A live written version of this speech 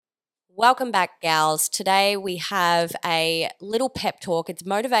Welcome back, gals. Today we have a little pep talk. It's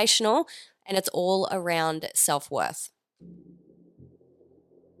motivational and it's all around self worth.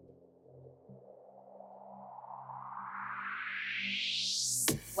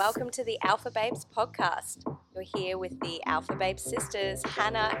 Welcome to the Alpha Babes podcast. You're here with the Alpha Babes sisters,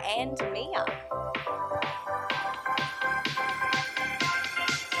 Hannah and Mia.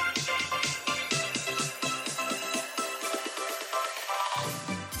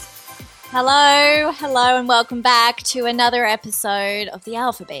 Hello, and welcome back to another episode of the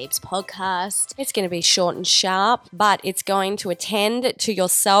Alpha Babes podcast. It's going to be short and sharp, but it's going to attend to your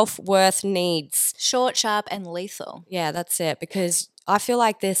self worth needs. Short, sharp, and lethal. Yeah, that's it, because I feel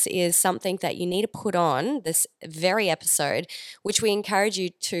like this is something that you need to put on this very episode, which we encourage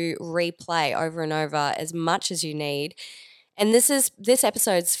you to replay over and over as much as you need. And this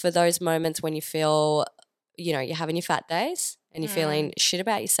episode's for those moments when you feel, you're having your fat days and you're feeling shit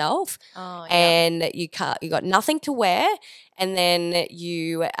about yourself, and you got nothing to wear, and then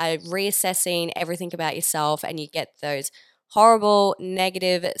you are reassessing everything about yourself, and you get those horrible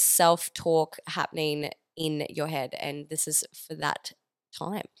negative self-talk happening in your head, and this is for that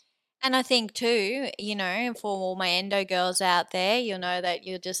time. And I think too, for all my endo girls out there, you'll know that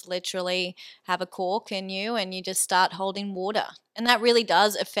you just literally have a cork in you and you just start holding water. And that really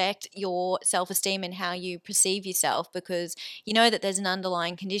does affect your self-esteem and how you perceive yourself, because you know that there's an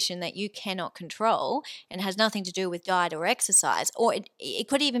underlying condition that you cannot control and has nothing to do with diet or exercise, or it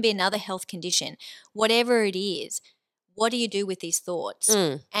could even be another health condition. Whatever it is, what do you do with these thoughts?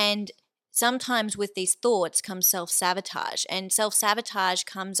 And sometimes with these thoughts comes self-sabotage, and self-sabotage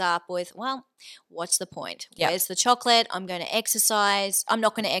comes up with, well, what's the point? Yep. Where's the chocolate? I'm going to exercise. I'm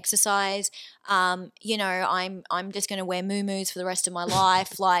not going to exercise. I'm just going to wear muumuus for the rest of my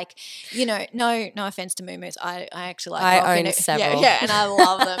life. No offense to muumuus. I actually like I own several. Yeah, and I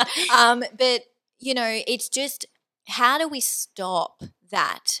love them. But it's just, how do we stop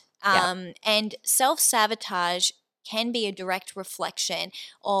that? And self-sabotage can be a direct reflection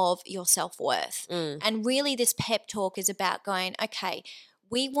of your self-worth. And really this pep talk is about going, okay,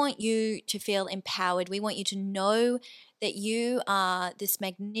 we want you to feel empowered. We want you to know that you are this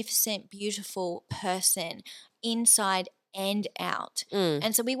magnificent, beautiful person inside and out.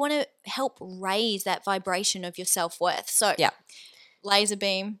 And so we want to help raise that vibration of your self-worth. So laser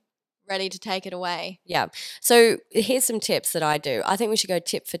beam, ready to take it away. Yeah. So here's some tips that I do. I think we should go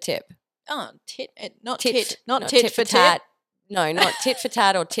tip for tip. Oh, tit for tat. No, not tit for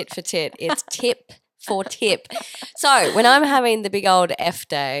tat or tit for tit. It's tip for tip. So when I'm having the big old F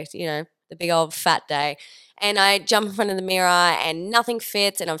day, the big old fat day, and I jump in front of the mirror and nothing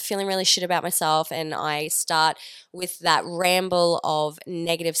fits and I'm feeling really shit about myself, and I start with that ramble of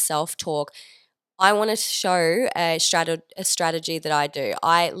negative self-talk, I want to show a strategy that I do.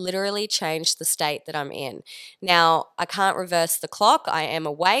 I literally change the state that I'm in. Now, I can't reverse the clock. I am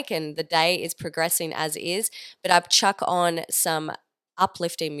awake and the day is progressing as is, but I chuck on some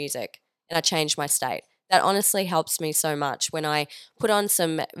uplifting music and I change my state. That honestly helps me so much when I put on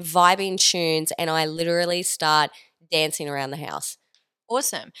some vibing tunes and I literally start dancing around the house.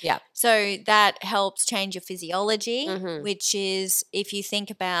 Awesome. Yeah. So that helps change your physiology, which is, if you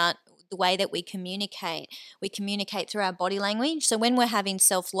think about the way that we communicate through our body language. So when we're having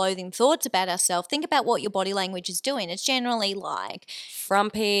self-loathing thoughts about ourselves, think about what your body language is doing. It's generally like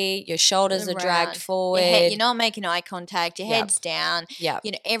frumpy, your shoulders are dragged forward. You're not making eye contact, your head's down.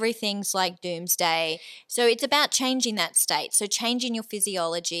 Everything's like doomsday. So it's about changing that state. So changing your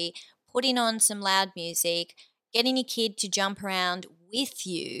physiology, putting on some loud music, getting your kid to jump around with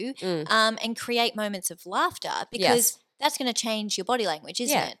you, and create moments of laughter, because that's going to change your body language,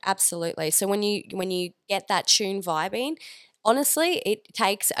 isn't it? Yeah, absolutely. So when you get that tune vibing, honestly, it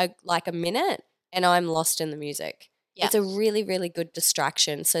takes a minute and I'm lost in the music. Yeah. It's a really, really good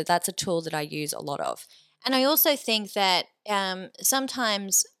distraction. So that's a tool that I use a lot of. And I also think that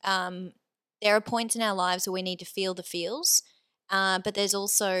sometimes there are points in our lives where we need to feel the feels, but there's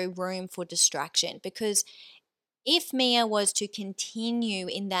also room for distraction, because if Mia was to continue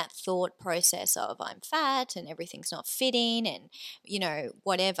in that thought process of I'm fat and everything's not fitting and,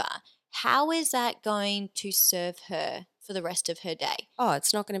 whatever, how is that going to serve her for the rest of her day? Oh,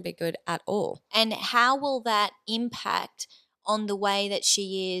 it's not going to be good at all. And how will that impact on the way that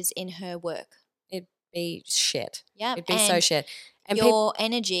she is in her work? It'd be shit. Yeah. It'd be so shit. And your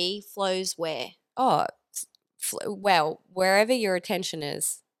energy flows where? Oh, well, wherever your attention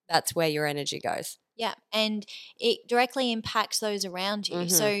is, that's where your energy goes. Yeah, and it directly impacts those around you.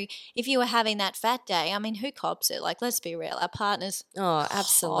 So if you were having that fat day, I mean, who cops it? Like, let's be real, our partners Oh, cop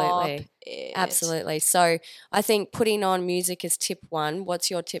absolutely. it. Absolutely. So I think putting on music is tip 1.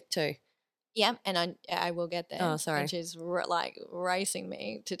 What's your tip 2? Yeah, and I will get there. Oh, sorry. Which is like racing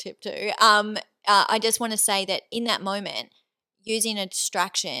me to tip 2. I just want to say that in that moment, using a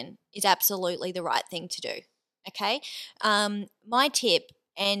distraction is absolutely the right thing to do. Okay, my tip,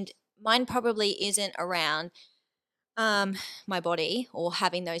 and mine probably isn't around my body or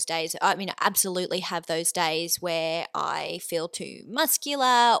having those days. I mean, I absolutely have those days where I feel too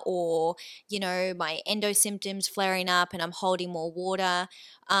muscular, or my endo symptoms flaring up and I'm holding more water.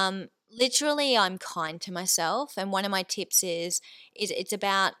 Literally, I'm kind to myself, and one of my tips is it's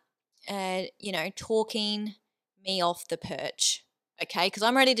about talking me off the perch. Okay, because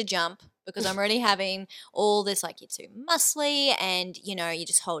I'm ready to jump, because I'm already having all this, like, you're too muscly, and you're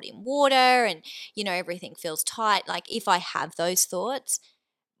just holding water, and everything feels tight. Like, if I have those thoughts,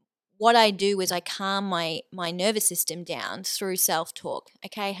 what I do is I calm my nervous system down through self-talk.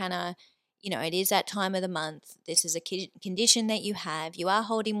 Okay, Hannah, it is that time of the month. This is a condition that you have. You are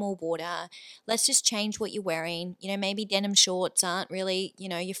holding more water. Let's just change what you're wearing. Maybe denim shorts aren't really,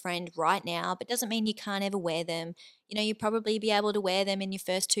 your friend right now, but doesn't mean you can't ever wear them. You probably be able to wear them in your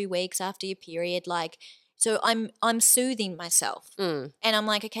first 2 weeks after your period. Like, so I'm soothing myself. Mm. And I'm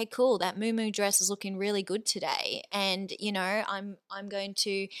like, okay, cool. That moo dress is looking really good today, and I'm going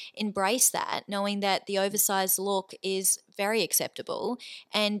to embrace that, knowing that the oversized look is very acceptable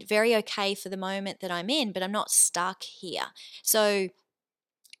and very okay for the moment that I'm in, but I'm not stuck here. So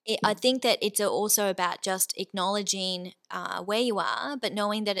I think that it's also about just acknowledging where you are, but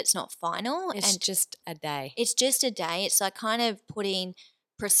knowing that it's not final. It's And just a day. it's just a day. It's like kind of putting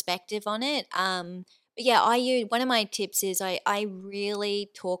perspective on it. But yeah, I use one of my tips is I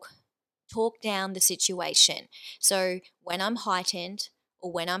really talk down the situation. So when I'm heightened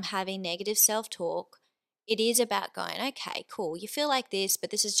or when I'm having negative self talk, it is about going, okay, cool. You feel like this,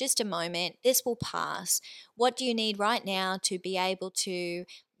 but this is just a moment. This will pass. What do you need right now to be able to,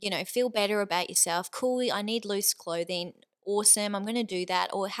 feel better about yourself? Cool. I need loose clothing. Awesome. I'm going to do that.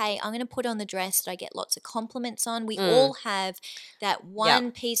 Or, hey, I'm going to put on the dress that I get lots of compliments on. We all have that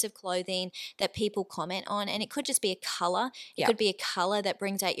one piece of clothing that people comment on, and it could just be a color. It could be a color that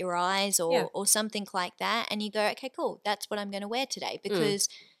brings out your eyes, or something like that. And you go, okay, cool. That's what I'm going to wear today. Because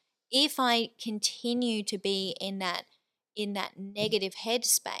if I continue to be in that negative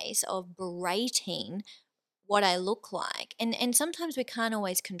headspace of berating what I look like, and sometimes we can't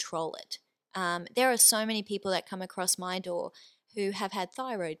always control it. There are so many people that come across my door who have had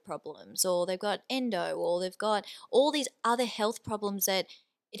thyroid problems, or they've got endo, or they've got all these other health problems that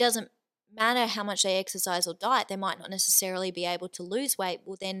it doesn't matter how much they exercise or diet, they might not necessarily be able to lose weight.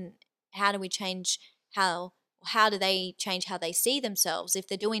 Well, then how do we change how do they change how they see themselves if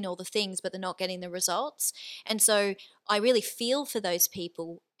they're doing all the things but they're not getting the results? And so I really feel for those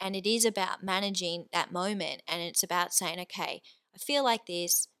people, and it is about managing that moment, and it's about saying, okay, I feel like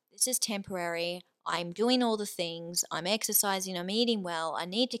this is temporary. I'm doing all the things. I'm exercising. I'm eating well. I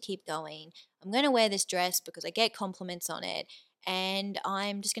need to keep going. I'm going to wear this dress because I get compliments on it, and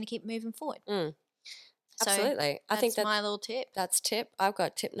I'm just going to keep moving forward. Mm. So Absolutely. I think that's my little tip. That's tip. I've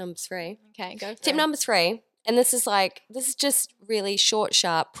got tip number 3. Okay, go for Tip it. number 3, and this is just really short,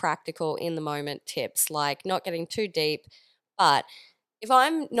 sharp, practical, in the moment tips, like not getting too deep. But if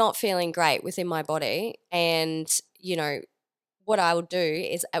I'm not feeling great within my body, and what I will do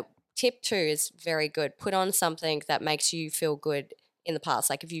is, tip 2 is very good. Put on something that makes you feel good in the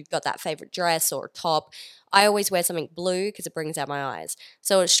past. Like if you've got that favorite dress or top, I always wear something blue because it brings out my eyes.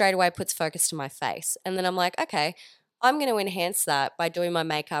 So it straight away puts focus to my face. And then I'm like, okay, I'm going to enhance that by doing my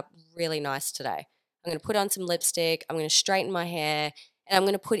makeup really nice today. I'm going to put on some lipstick. I'm going to straighten my hair, and I'm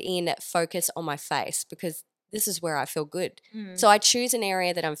going to put in focus on my face, because this is where I feel good. So I choose an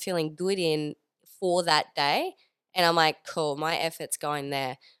area that I'm feeling good in for that day. And I'm like, cool, my effort's going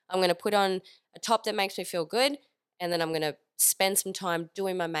there. I'm going to put on a top that makes me feel good, and then I'm going to spend some time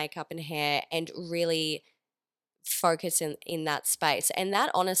doing my makeup and hair and really focus in that space. And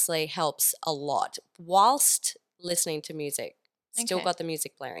that honestly helps a lot whilst listening to music. Still Okay. got the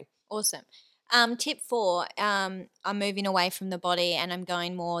music blaring. Awesome. Tip 4, I'm moving away from the body and I'm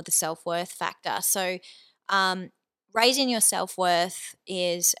going more the self-worth factor. So raising your self-worth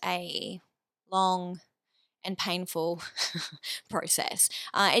is a long and painful process.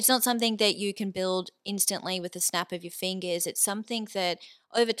 It's not something that you can build instantly with the snap of your fingers. It's something that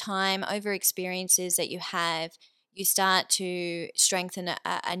over time, over experiences that you have, you start to strengthen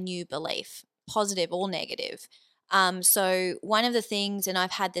a new belief, positive or negative. So one of the things, and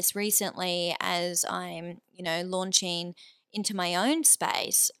I've had this recently as I'm, launching into my own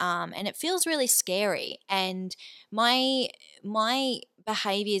space, and it feels really scary. And my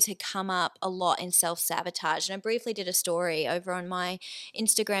behaviors had come up a lot in self-sabotage. And I briefly did a story over on my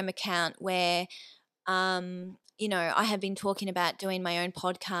Instagram account where I have been talking about doing my own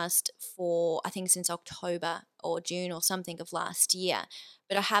podcast for, I think, since October or June or something of last year,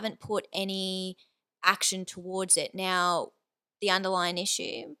 but I haven't put any action towards it. Now, the underlying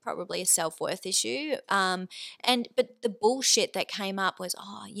issue, probably a self-worth issue. But the bullshit that came up was,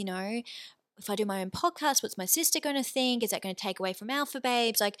 if I do my own podcast, what's my sister going to think? Is that going to take away from Alpha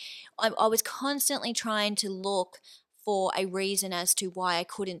Babes? Like, I was constantly trying to look for a reason as to why I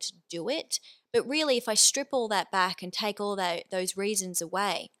couldn't do it. But really, if I strip all that back and take all those reasons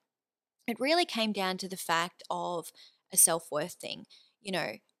away, it really came down to the fact of a self-worth thing.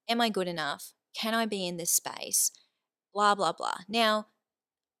 Am I good enough? Can I be in this space? Blah, blah, blah. Now,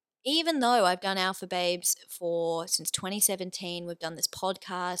 even though I've done Alpha Babes since 2017, we've done this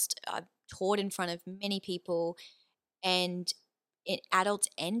podcast, I've taught in front of many people and adults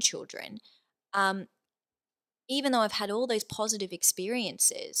and children, even though I've had all those positive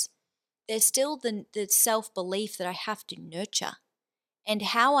experiences, there's still the self-belief that I have to nurture. And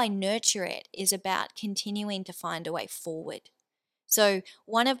how I nurture it is about continuing to find a way forward. So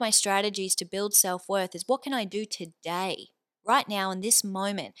one of my strategies to build self-worth is, what can I do today, right now in this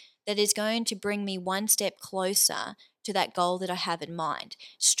moment, that is going to bring me one step closer to that goal that I have in mind?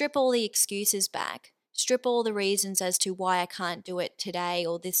 Strip all the excuses back. Strip all the reasons as to why I can't do it today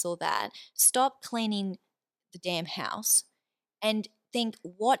or this or that. Stop cleaning the damn house and think,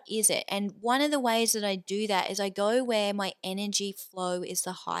 what is it? And one of the ways that I do that is I go where my energy flow is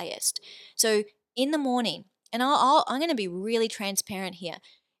the highest. So in the morning, and I'm going to be really transparent here.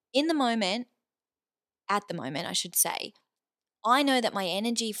 At the moment, I should say, I know that my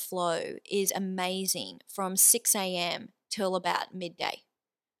energy flow is amazing from 6 a.m. till about midday.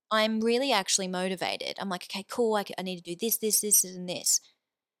 I'm really actually motivated. I'm like, okay, cool. I need to do this, and this.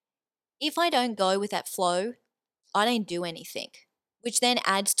 If I don't go with that flow, I don't do anything, which then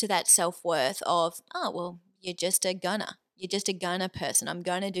adds to that self-worth of, oh, well, you're just a gunner. You're just a gunner person. I'm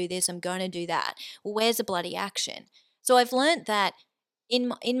going to do this. I'm going to do that. Well, where's the bloody action? So I've learned that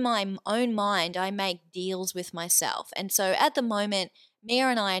in my own mind, I make deals with myself. And so at the moment, Mia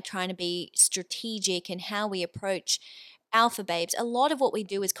and I are trying to be strategic in how we approach Alpha Babes. A lot of what we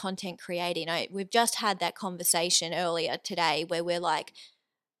do is content creating. We've just had that conversation earlier today where we're like,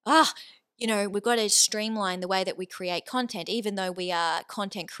 we've got to streamline the way that we create content. Even though we are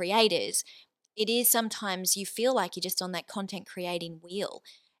content creators, it is sometimes you feel like you're just on that content creating wheel.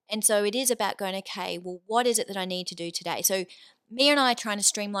 And so it is about going, okay, well, what is it that I need to do today? So Mia and I are trying to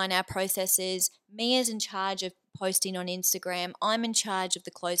streamline our processes. Mia's in charge of posting on Instagram. I'm in charge of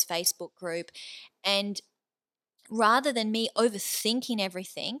the closed Facebook group. And rather than me overthinking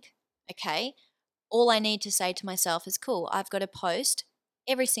everything, okay, all I need to say to myself is, cool, I've got to post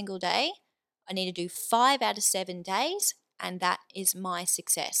every single day. I need to do 5 out of 7 days, and that is my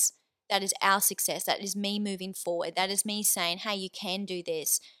success. That is our success. That is me moving forward. That is me saying, hey, you can do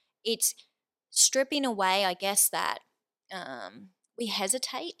this. It's stripping away, I guess, that we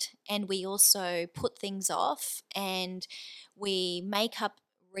hesitate and we also put things off and we make up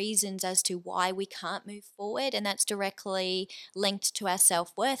reasons as to why we can't move forward, and that's directly linked to our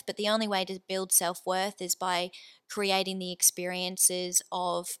self-worth. But the only way to build self-worth is by creating the experiences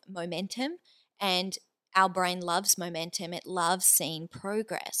of momentum, and our brain loves momentum. It loves seeing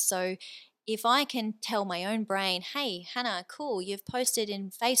progress. So if I can tell my own brain, hey, Hannah, cool, you've posted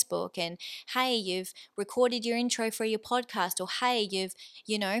in Facebook, and hey, you've recorded your intro for your podcast, or hey, you've,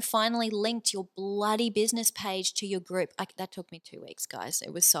 finally linked your bloody business page to your group. That took me 2 weeks, guys.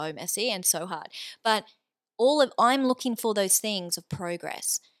 It was so messy and so hard. But I'm looking for those things of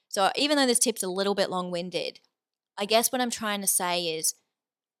progress. So even though this tip's a little bit long-winded, I guess what I'm trying to say is,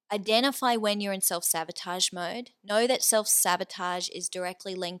 identify when you're in self-sabotage mode. Know that self-sabotage is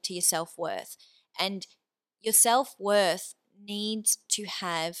directly linked to your self-worth. And your self-worth needs to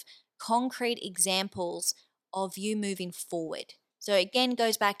have concrete examples of you moving forward. So again,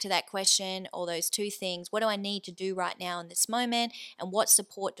 goes back to that question, or those two things. What do I need to do right now in this moment? And what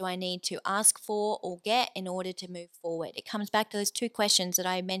support do I need to ask for or get in order to move forward? It comes back to those 2 questions that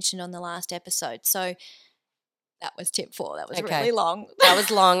I mentioned on the last episode. So that was tip 4. That was really long. That was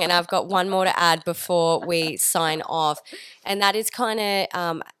long, and I've got one more to add before we sign off, and that is kind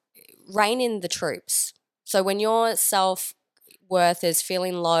of rein in the troops. So when your self-worth is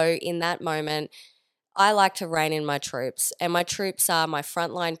feeling low in that moment, I like to rein in my troops, and my troops are my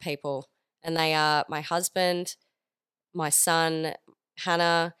frontline people, and they are my husband, my son,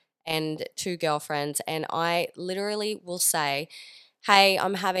 Hannah, and 2 girlfriends, and I literally will say, "Hey,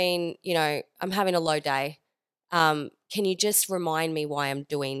 I'm having a low day. Can you just remind me why I'm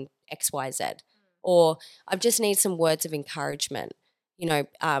doing X, Y, Z? Or I just need some words of encouragement.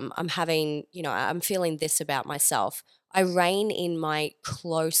 I'm feeling this about myself." I rein in my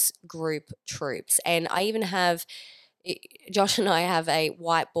close group troops, and I even have Josh and I have a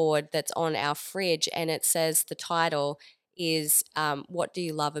whiteboard that's on our fridge, and it says the title is "What do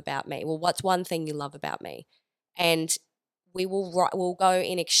you love about me?" Well, what's one thing you love about me? And we'll go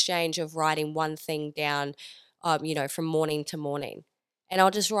in exchange of writing one thing down, from morning to morning, and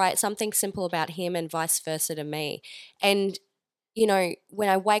I'll just write something simple about him and vice versa to me. And when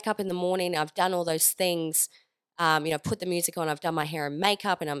I wake up in the morning, I've done all those things. Put the music on, I've done my hair and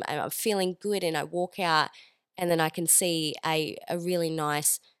makeup, and I'm feeling good, and I walk out, and then I can see a really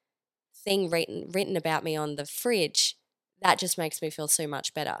nice thing written about me on the fridge. That just makes me feel so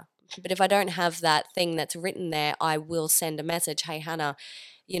much better. But if I don't have that thing that's written there, I will send a message. Hey, Hannah,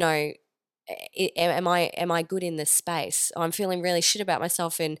 you know, am I good in this space? I'm feeling really shit about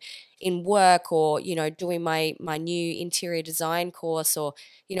myself in work, or doing my new interior design course, or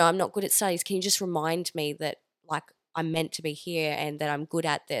I'm not good at studies. Can you just remind me that, like, I'm meant to be here and that I'm good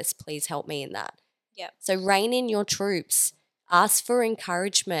at this? Please help me in that. Yeah. So rein in your troops. Ask for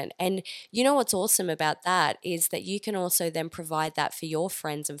encouragement. And what's awesome about that is that you can also then provide that for your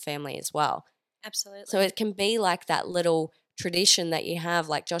friends and family as well. Absolutely. So it can be like that little tradition that you have,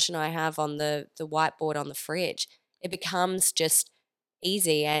 like Josh and I have on the whiteboard on the fridge. It becomes just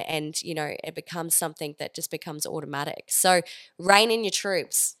easy, and it becomes something that just becomes automatic. So rein in your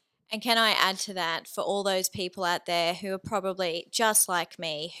troops. And can I add to that, for all those people out there who are probably just like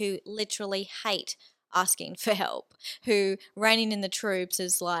me, who literally hate asking for help, who reining in the troops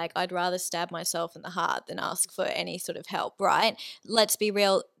is like, I'd rather stab myself in the heart than ask for any sort of help, right? Let's be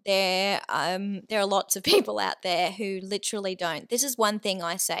real. There are lots of people out there who literally don't. This is one thing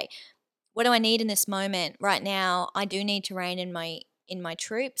I say. What do I need in this moment right now? I do need to rein in my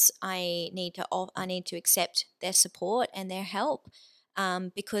troops. I need to accept their support and their help,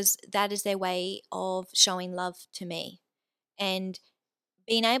 because that is their way of showing love to me. And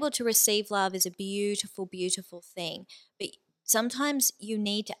being able to receive love is a beautiful, beautiful thing. But sometimes you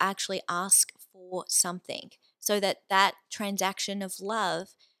need to actually ask for something so that that transaction of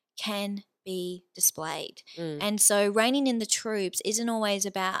love can be displayed. And so reining in the troops isn't always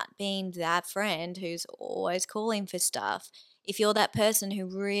about being that friend who's always calling for stuff. If you're that person who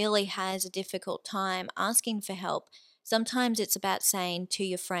really has a difficult time asking for help, sometimes it's about saying to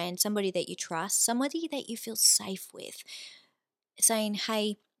your friend, somebody that you trust, somebody that you feel safe with, saying,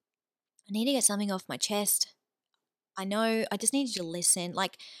 hey, I need to get something off my chest. I know I just need you to listen.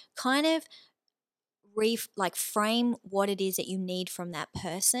 Like, kind of frame what it is that you need from that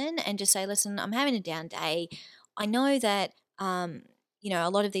person, and just say, listen, I'm having a down day. I know that a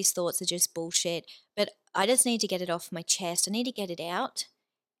lot of these thoughts are just bullshit, but I just need to get it off my chest. I need to get it out,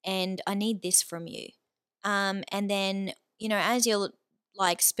 and I need this from you. And then, as you're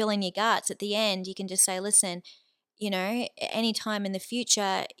like spilling your guts at the end, you can just say, listen, any time in the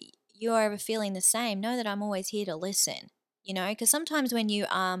future you are ever feeling the same, know that I'm always here to listen. Because sometimes when you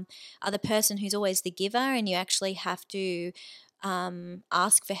are the person who's always the giver and you actually have to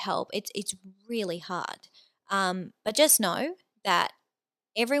ask for help, it's really hard. But just know that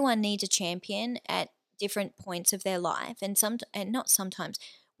everyone needs a champion at different points of their life, and not sometimes,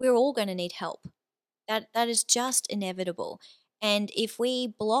 we're all going to need help. That is just inevitable. And if we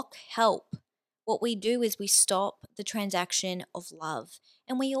block help, what we do is we stop the transaction of love.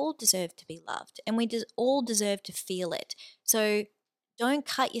 And we all deserve to be loved, and we all deserve to feel it. So don't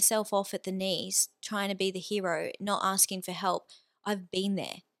cut yourself off at the knees trying to be the hero, not asking for help. I've been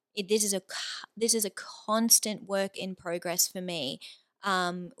there. This is a constant work in progress for me,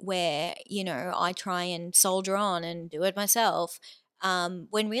 where I try and soldier on and do it myself,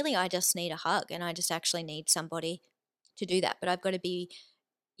 when really I just need a hug, and I just actually need somebody to do that. But I've got to be,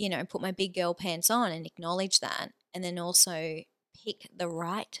 put my big girl pants on and acknowledge that, and then also pick the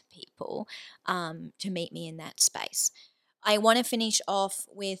right people to meet me in that space. I want to finish off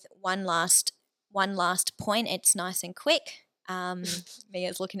with one last point. It's nice and quick.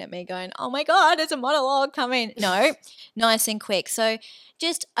 Mia's looking at me going, oh my God, there's a monologue coming. No, nice and quick. So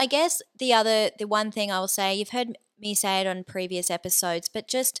just, I guess the one thing I will say, you've heard me say it on previous episodes, but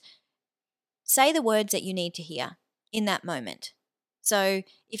just say the words that you need to hear in that moment. So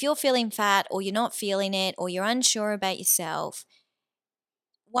if you're feeling fat, or you're not feeling it, or you're unsure about yourself,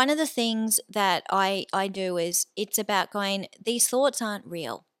 one of the things that I do is, it's about going, these thoughts aren't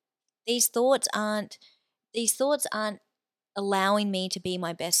real. These thoughts aren't allowing me to be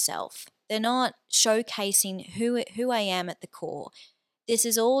my best self. They're not showcasing who I am at the core. This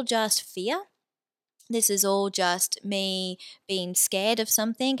is all just fear. This is all just me being scared of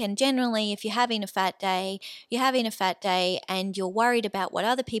something. And generally, if you're having a fat day, and you're worried about what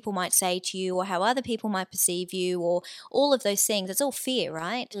other people might say to you or how other people might perceive you or all of those things. It's all fear,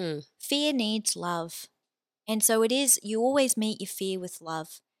 right? Mm. Fear needs love. And so it is, you always meet your fear with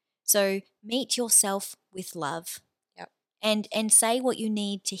love. So meet yourself with love. Yep. And say what you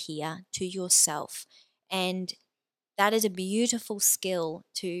need to hear to yourself. And that is a beautiful skill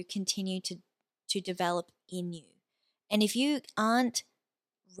to continue to develop in you. And if you aren't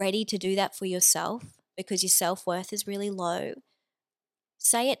ready to do that for yourself because your self-worth is really low,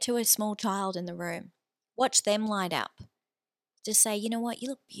 say it to a small child in the room. Watch them light up. Just say, you know what, you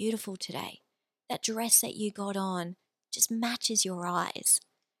look beautiful today. That dress that you got on just matches your eyes.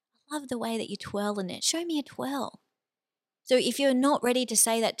 I love the way that you twirl in it. Show me a twirl. So if you're not ready to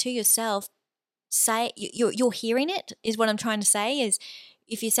say that to yourself, say you're hearing it, is what I'm trying to say. Is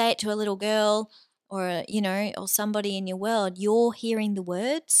if you say it to a little girl or or somebody in your world, you're hearing the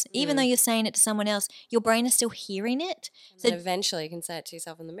words. Even though you're saying it to someone else, your brain is still hearing it. And then eventually you can say it to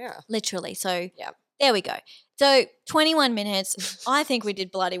yourself in the mirror. Literally. So yeah. There we go. So 21 minutes, I think we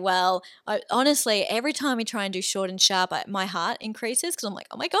did bloody well. Honestly, every time we try and do short and sharp, my heart increases because I'm like,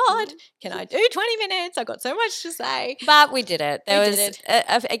 oh my God, can I do 20 minutes? I've got so much to say. But we did it. There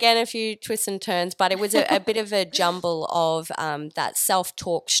was, again, a few twists and turns, but it was a bit of a jumble of that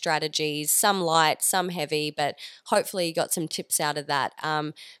self-talk strategies, some light, some heavy, but hopefully you got some tips out of that.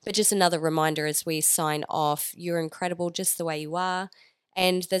 But just another reminder as we sign off, you're incredible just the way you are.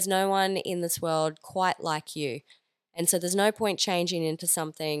 And there's no one in this world quite like you. And so there's no point changing into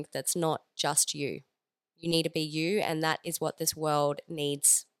something that's not just you. You need to be you, and that is what this world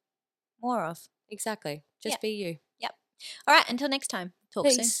needs more of. Exactly. Just be you. Yep. All right. Until next time. Talk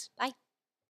soon. Peace. Bye.